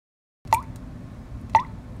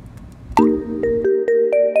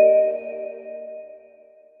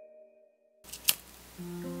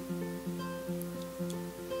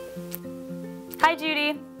Hi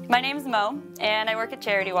Judy, my name's Mo and I work at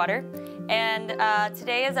Charity Water, and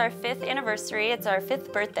today is our 5th anniversary. It's our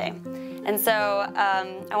 5th birthday, and so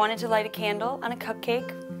I wanted to light a candle on a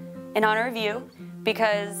cupcake in honor of you,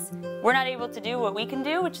 because we're not able to do what we can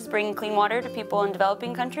do, which is bring clean water to people in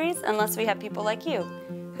developing countries, unless we have people like you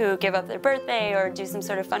who give up their birthday or do some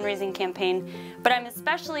sort of fundraising campaign. But I'm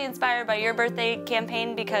especially inspired by your birthday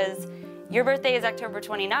campaign because your birthday is October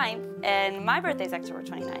 29th and my birthday is October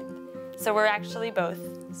 29th. So we're actually both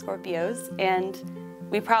Scorpios, and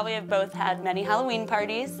we probably have both had many Halloween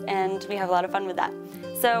parties, and we have a lot of fun with that.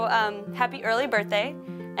 So happy early birthday,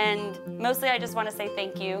 and mostly I just want to say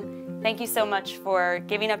thank you. Thank you so much for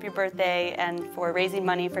giving up your birthday and for raising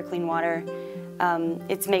money for clean water.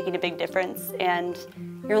 It's making a big difference, and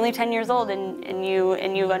you're only 10 years old, and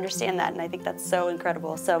you understand that, and I think that's so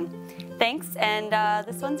incredible. So thanks, and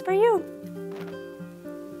this one's for you.